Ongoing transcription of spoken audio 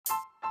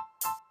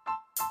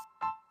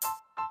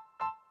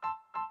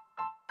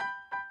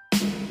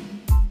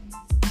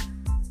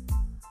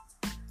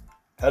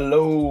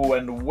Hello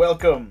and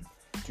welcome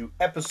to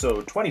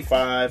episode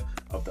 25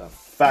 of the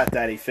Fat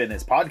Daddy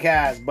Fitness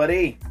Podcast,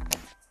 buddy.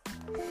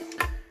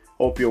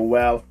 Hope you're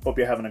well. Hope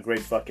you're having a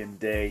great fucking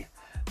day.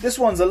 This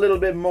one's a little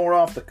bit more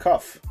off the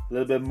cuff, a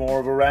little bit more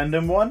of a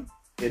random one.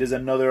 It is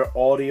another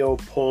audio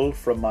pull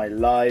from my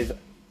live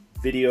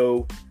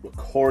video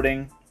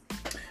recording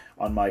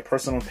on my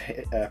personal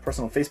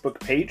Facebook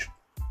page,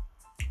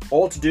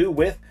 all to do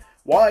with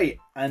why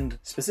and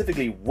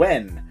specifically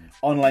when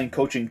online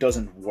coaching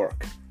doesn't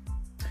work.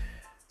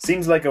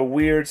 Seems like a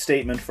weird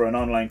statement for an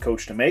online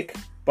coach to make,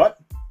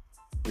 but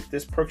if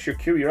this perks your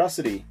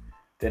curiosity,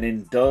 then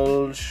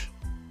indulge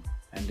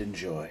and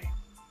enjoy.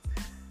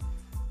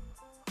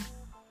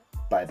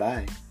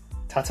 Bye-bye.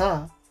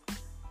 Ta-ta.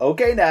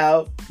 Okay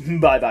now.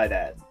 Bye-bye,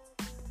 Dad.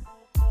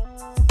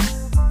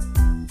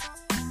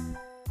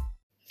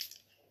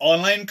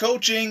 Online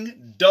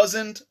coaching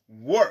doesn't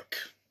work.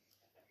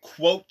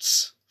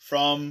 Quotes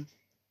from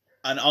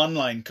an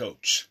online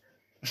coach.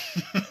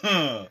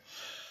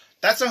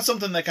 That's not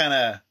something that kind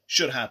of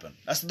should happen.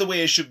 That's the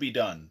way it should be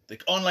done.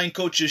 The online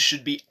coaches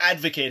should be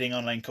advocating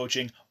online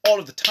coaching all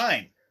of the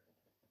time.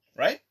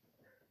 Right?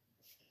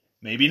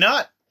 Maybe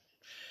not.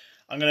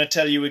 I'm going to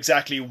tell you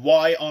exactly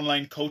why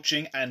online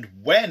coaching and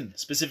when,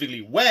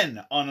 specifically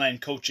when online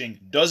coaching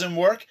doesn't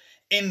work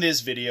in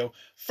this video.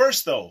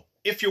 First though,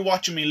 if you're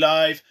watching me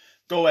live,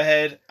 go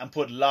ahead and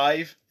put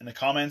live in the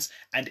comments.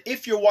 And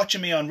if you're watching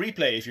me on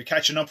replay, if you're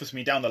catching up with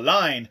me down the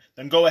line,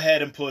 then go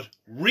ahead and put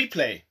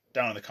replay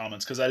down in the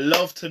comments, because I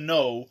love to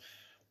know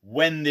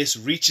when this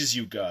reaches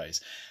you guys.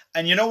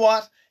 And you know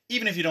what?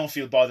 Even if you don't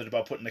feel bothered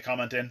about putting the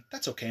comment in,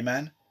 that's okay,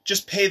 man.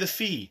 Just pay the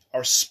fee.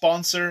 Our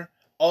sponsor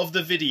of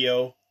the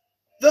video,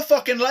 the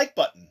fucking like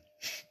button.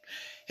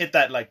 Hit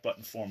that like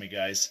button for me,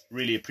 guys.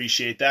 Really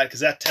appreciate that,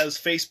 because that tells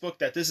Facebook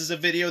that this is a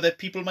video that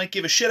people might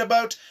give a shit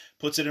about,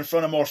 puts it in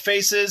front of more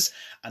faces,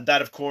 and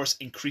that, of course,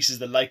 increases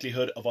the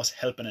likelihood of us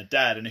helping a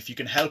dad. And if you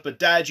can help a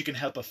dad, you can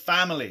help a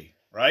family.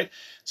 Right?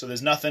 So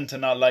there's nothing to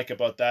not like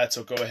about that.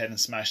 So go ahead and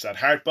smash that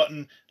heart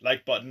button,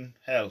 like button.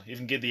 Hell,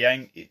 even give the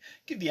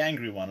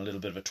angry one a little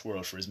bit of a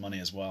twirl for his money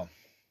as well.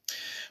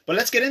 But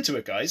let's get into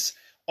it, guys.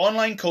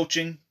 Online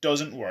coaching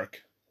doesn't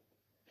work.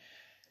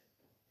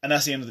 And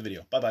that's the end of the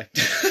video. Bye-bye.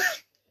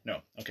 No.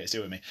 Okay, stay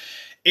with me.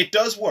 It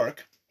does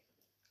work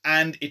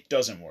and it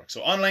doesn't work. So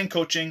online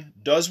coaching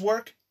does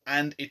work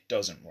and it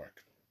doesn't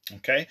work.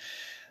 Okay?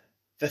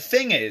 The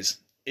thing is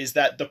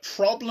that the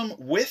problem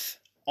with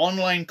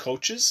online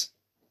coaches,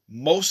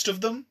 most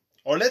of them,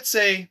 or let's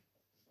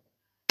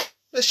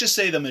just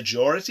say the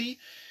majority,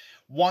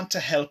 want to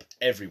help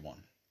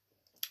everyone.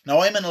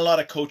 Now, I'm in a lot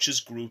of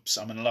coaches groups.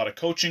 I'm in a lot of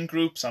coaching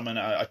groups.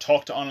 I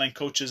talk to online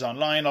coaches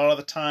online all of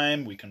the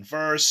time. We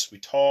converse, we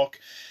talk.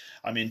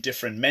 I'm in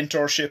different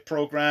mentorship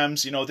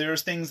programs. You know,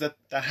 there's things that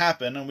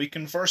happen and we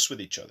converse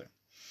with each other.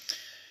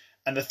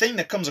 And the thing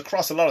that comes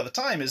across a lot of the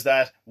time is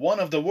that one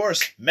of the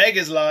worst, Meg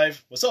is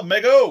live. What's up,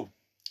 Mego?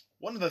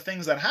 One of the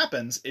things that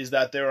happens is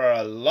that there are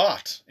a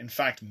lot, in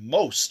fact,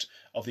 most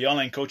of the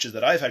online coaches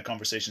that I've had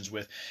conversations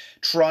with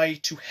try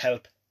to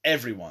help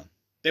everyone.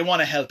 They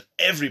want to help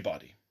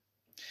everybody.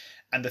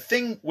 And the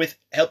thing with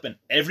helping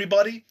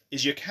everybody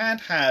is you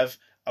can't have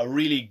a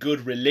really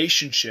good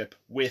relationship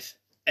with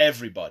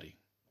everybody.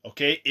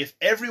 Okay? If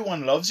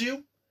everyone loves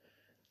you,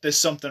 there's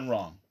something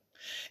wrong.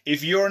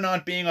 If you're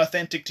not being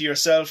authentic to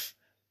yourself,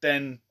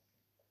 then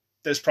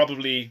there's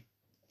probably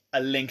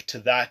a link to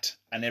that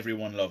and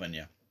everyone loving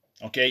you.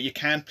 Okay, you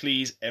can't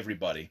please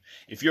everybody.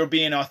 If you're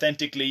being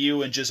authentically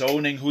you and just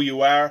owning who you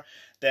are,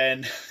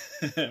 then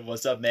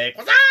what's up, Meg?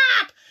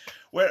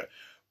 What's up?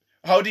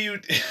 How do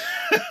you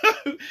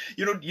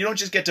you don't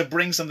just get to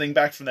bring something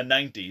back from the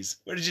 90s.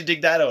 Where did you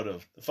dig that out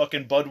of? The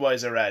fucking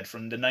Budweiser ad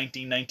from the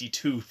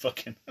 1992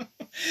 fucking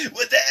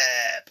what's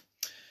up?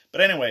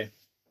 But anyway,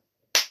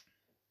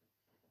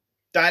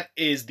 that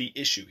is the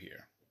issue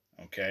here.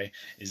 Okay,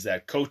 is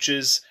that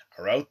coaches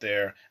are out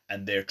there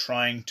and they're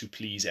trying to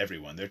please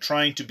everyone. They're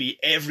trying to be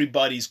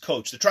everybody's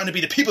coach. They're trying to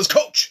be the people's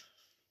coach.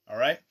 All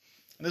right?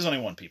 And there's only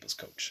one people's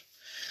coach.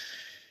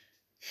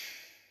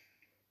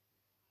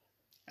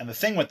 And the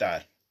thing with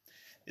that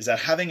is that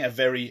having a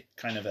very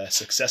kind of a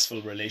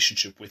successful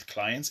relationship with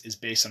clients is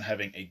based on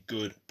having a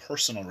good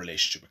personal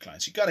relationship with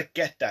clients. You got to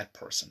get that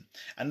person.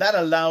 And that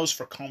allows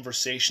for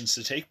conversations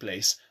to take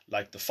place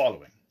like the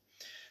following.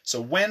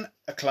 So when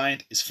a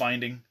client is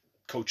finding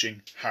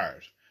coaching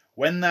hard,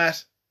 when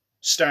that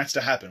starts to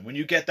happen, when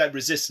you get that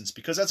resistance,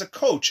 because as a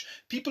coach,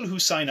 people who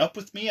sign up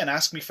with me and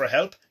ask me for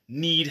help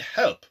need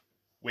help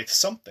with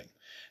something.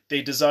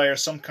 They desire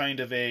some kind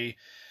of a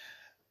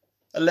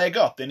leg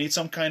up. They need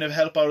some kind of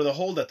help out of the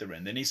hole that they're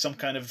in. They need some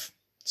kind of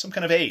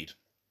aid.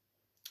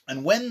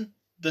 And when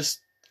this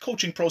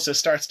coaching process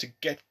starts to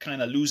get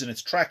kind of losing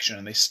its traction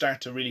and they start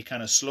to really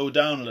kind of slow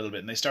down a little bit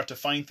and they start to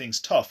find things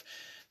tough,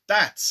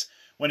 that's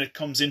when it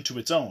comes into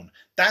its own.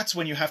 That's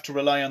when you have to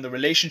rely on the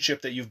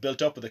relationship that you've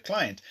built up with a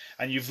client,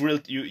 and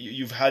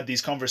you've had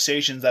these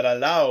conversations that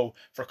allow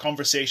for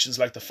conversations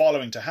like the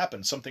following to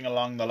happen. Something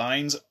along the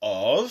lines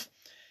of,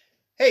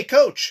 "Hey,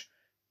 coach.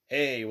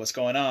 Hey, what's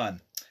going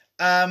on?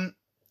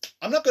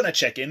 I'm not going to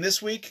check in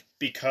this week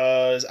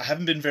because I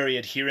haven't been very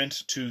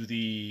adherent to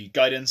the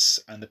guidance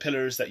and the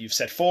pillars that you've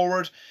set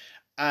forward.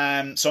 So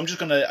I'm just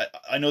going to,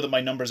 I know that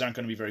my numbers aren't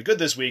going to be very good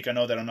this week. I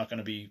know that I'm not going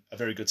to be a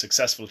very good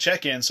successful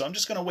check-in. So I'm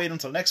just going to wait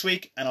until next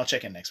week and I'll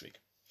check in next week.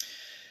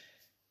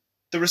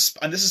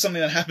 And this is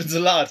something that happens a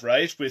lot,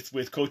 right?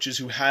 With coaches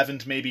who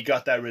haven't maybe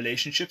got that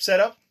relationship set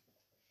up.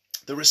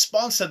 The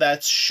response to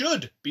that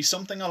should be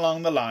something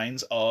along the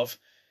lines of,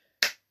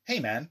 hey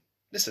man,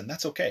 listen,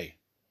 that's okay.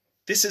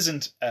 This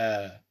isn't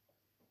an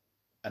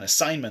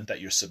assignment that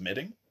you're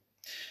submitting.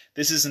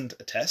 This isn't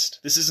a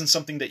test. This isn't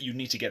something that you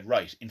need to get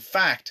right. In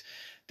fact,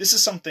 this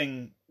is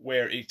something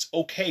where it's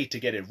okay to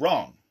get it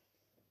wrong.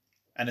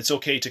 And it's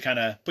okay to kind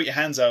of put your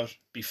hands out,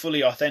 be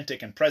fully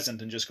authentic and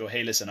present and just go,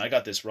 hey, listen, I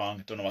got this wrong.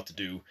 I don't know what to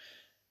do.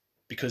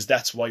 Because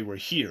that's why we're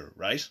here,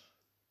 right?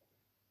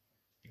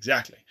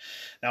 Exactly.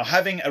 Now,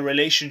 having a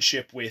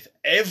relationship with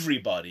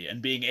everybody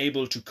and being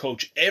able to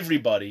coach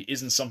everybody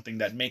isn't something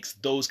that makes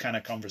those kind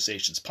of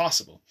conversations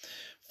possible.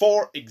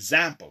 For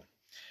example,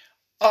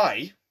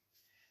 I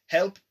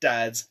help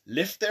dads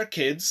lift their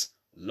kids,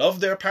 love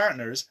their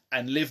partners,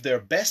 and live their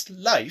best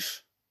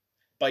life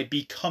by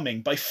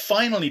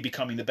finally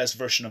becoming the best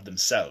version of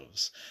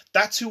themselves.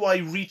 That's who I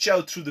reach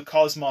out through the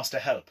cosmos to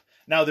help.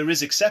 Now, there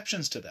is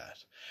exceptions to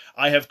that.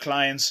 I have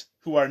clients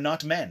who are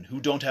not men,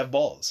 who don't have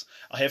balls.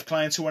 I have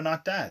clients who are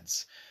not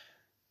dads.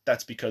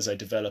 That's because I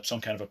developed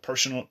some kind of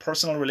a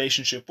personal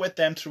relationship with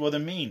them through other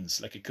means.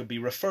 Like it could be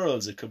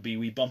referrals, it could be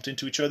we bumped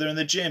into each other in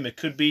the gym, it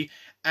could be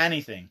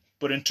anything.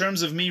 But in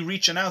terms of me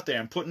reaching out there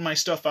and putting my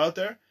stuff out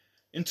there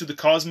into the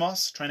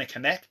cosmos, trying to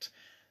connect,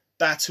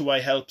 that's who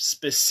I help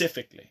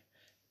specifically.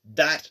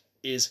 That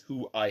is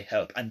who I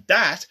help. And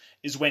that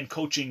is when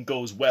coaching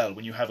goes well,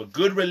 when you have a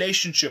good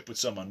relationship with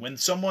someone, when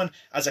someone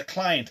as a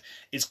client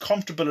is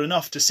comfortable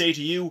enough to say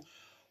to you,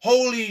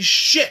 holy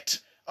shit,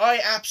 I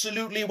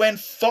absolutely went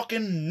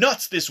fucking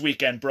nuts this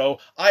weekend, bro.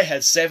 I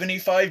had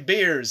 75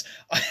 beers.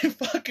 I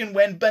fucking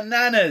went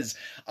bananas.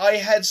 I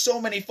had so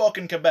many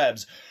fucking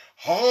kebabs.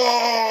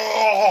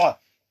 All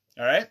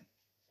right?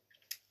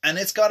 And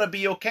it's got to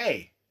be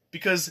okay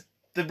because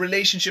the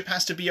relationship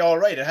has to be all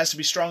right. It has to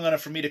be strong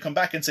enough for me to come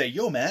back and say,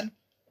 yo, man,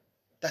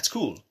 that's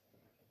cool.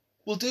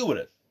 We'll deal with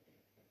it.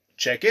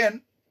 Check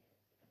in.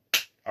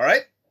 All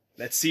right?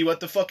 Let's see what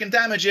the fucking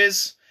damage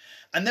is.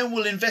 And then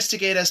we'll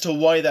investigate as to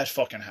why that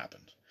fucking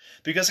happened.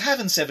 Because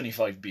having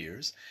 75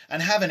 beers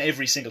and having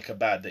every single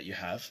kebab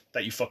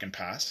that you fucking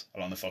pass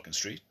along the fucking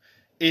street,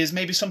 is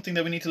maybe something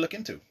that we need to look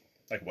into.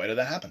 Like, why did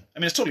that happen? I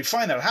mean, it's totally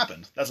fine that it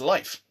happened. That's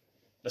life.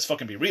 Let's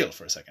fucking be real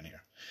for a second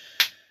here.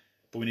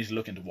 But we need to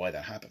look into why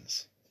that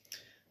happens.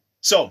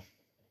 So,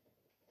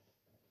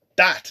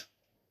 that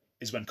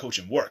is when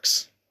coaching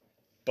works.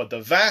 But the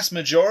vast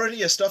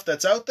majority of stuff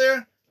that's out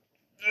there,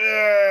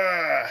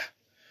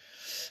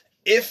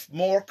 if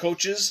more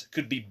coaches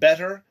could be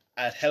better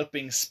at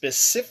helping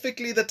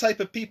specifically the type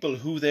of people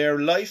who their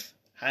life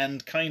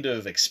and kind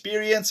of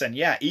experience, and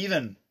yeah,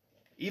 even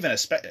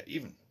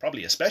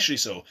probably especially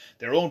so,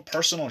 their own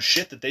personal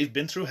shit that they've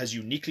been through has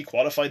uniquely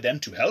qualified them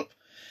to help.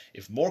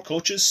 If more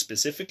coaches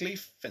specifically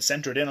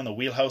centered in on the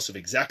wheelhouse of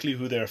exactly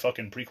who they're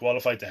fucking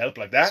pre-qualified to help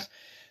like that,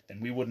 then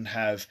we wouldn't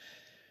have,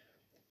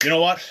 you know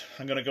what?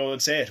 I'm going to go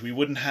and say it. We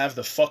wouldn't have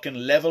the fucking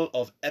level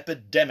of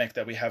epidemic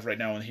that we have right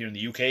now here in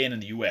the UK and in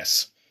the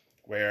US,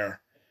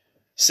 where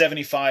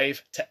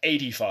 75 to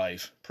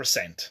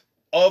 85%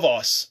 of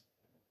us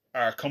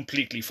are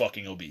completely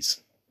fucking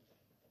obese.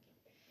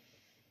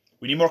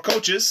 We need more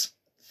coaches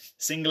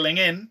singling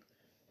in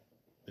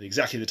with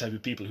exactly the type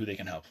of people who they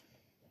can help.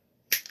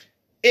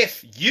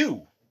 If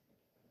you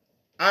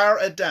are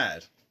a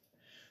dad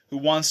who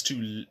wants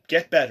to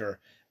get better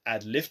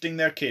at lifting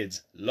their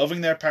kids, loving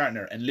their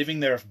partner, and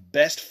living their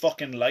best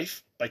fucking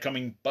life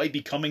by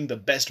becoming the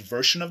best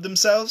version of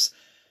themselves,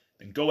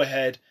 then go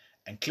ahead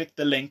and click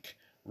the link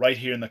right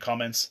here in the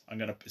comments.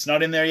 It's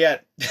not in there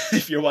yet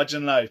if you're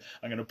watching live.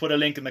 I'm going to put a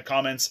link in the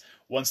comments.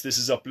 Once this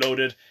is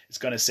uploaded, it's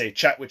going to say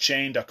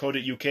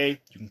chatwithshane.co.uk. You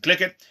can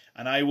click it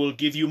and I will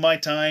give you my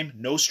time,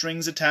 no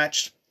strings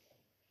attached.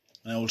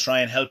 And I will try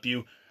and help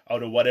you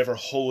out of whatever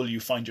hole you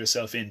find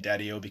yourself in,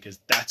 Daddy-O, because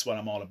that's what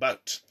I'm all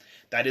about.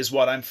 That is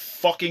what I'm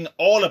fucking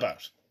all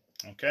about.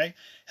 Okay?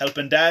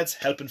 Helping dads,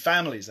 helping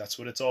families. That's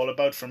what it's all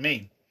about for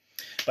me.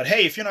 But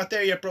hey, if you're not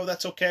there yet, bro,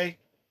 that's okay.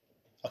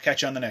 I'll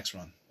catch you on the next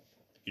one.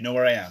 You know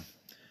where I am.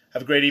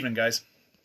 Have a great evening, guys.